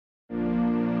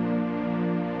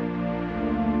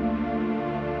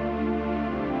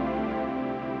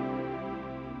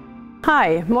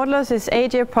Hi, Modulus is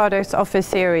Eget products office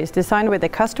series designed with the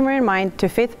customer in mind to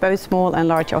fit both small and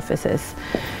large offices.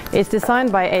 It's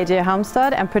designed by Eget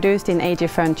Halmstad and produced in Eget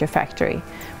Furniture Factory.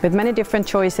 With many different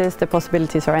choices, the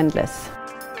possibilities are endless.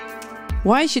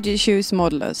 Why should you choose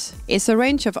Modulus? It's a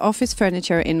range of office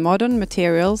furniture in modern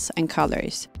materials and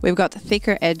colors. We've got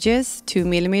thicker edges, 2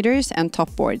 mm, and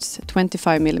top boards,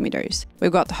 25 mm.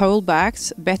 We've got whole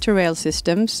backs, better rail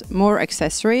systems, more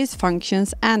accessories,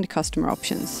 functions, and customer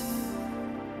options.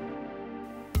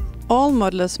 All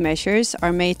Modulus measures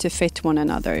are made to fit one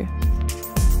another.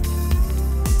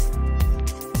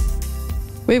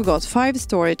 We've got 5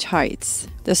 storage heights.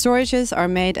 The storages are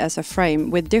made as a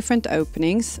frame with different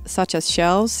openings, such as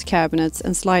shelves, cabinets,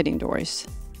 and sliding doors.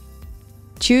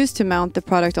 Choose to mount the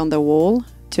product on the wall,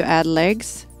 to add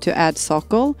legs, to add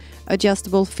socle,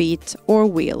 adjustable feet, or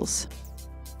wheels.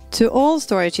 To all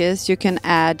storages, you can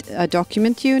add a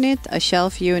document unit, a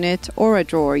shelf unit, or a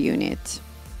drawer unit.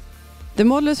 The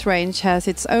Modulus range has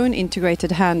its own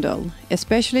integrated handle,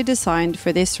 especially designed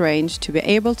for this range to be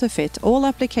able to fit all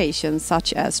applications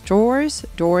such as drawers,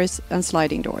 doors, and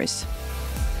sliding doors.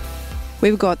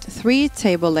 We've got 3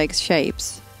 table legs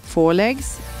shapes, 4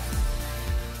 legs,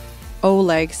 O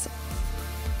legs,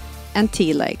 and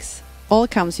T legs. All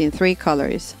comes in 3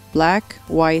 colors, black,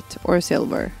 white, or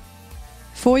silver.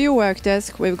 For your work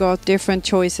desk, we've got different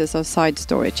choices of side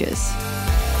storages.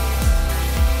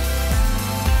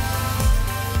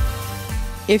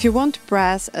 If you want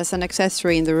brass as an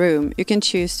accessory in the room, you can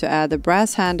choose to add the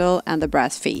brass handle and the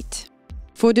brass feet.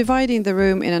 For dividing the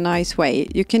room in a nice way,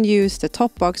 you can use the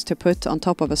top box to put on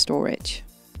top of a storage.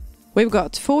 We've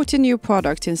got 40 new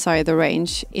products inside the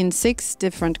range in 6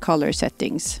 different color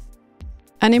settings.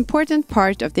 An important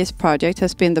part of this project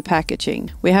has been the packaging.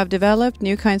 We have developed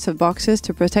new kinds of boxes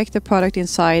to protect the product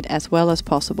inside as well as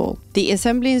possible. The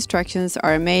assembly instructions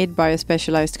are made by a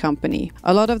specialized company.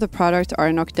 A lot of the products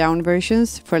are knocked-down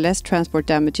versions for less transport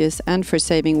damages and for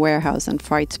saving warehouse and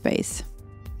freight space.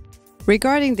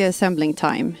 Regarding the assembling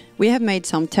time, we have made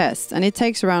some tests and it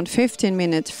takes around 15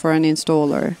 minutes for an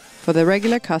installer. For the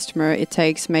regular customer, it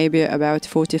takes maybe about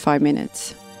 45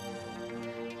 minutes.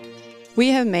 We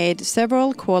have made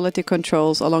several quality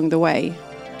controls along the way.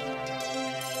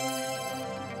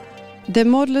 The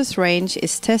Modulus range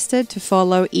is tested to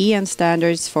follow EN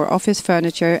standards for office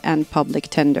furniture and public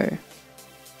tender.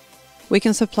 We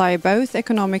can supply both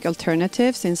economic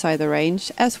alternatives inside the range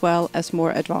as well as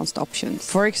more advanced options.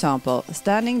 For example,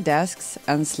 standing desks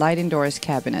and sliding doors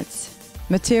cabinets.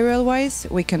 Material-wise,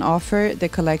 we can offer the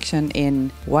collection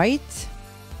in white,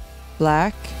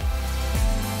 black,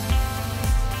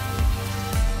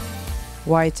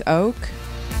 white oak,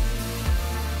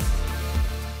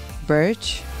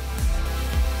 birch,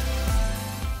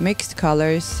 mixed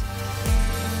colors,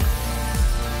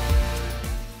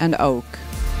 and oak.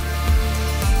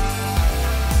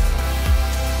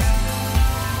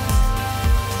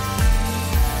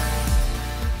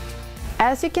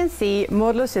 As you can see,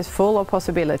 Modulus is full of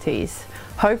possibilities.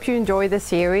 Hope you enjoy the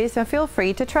series and feel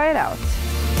free to try it out.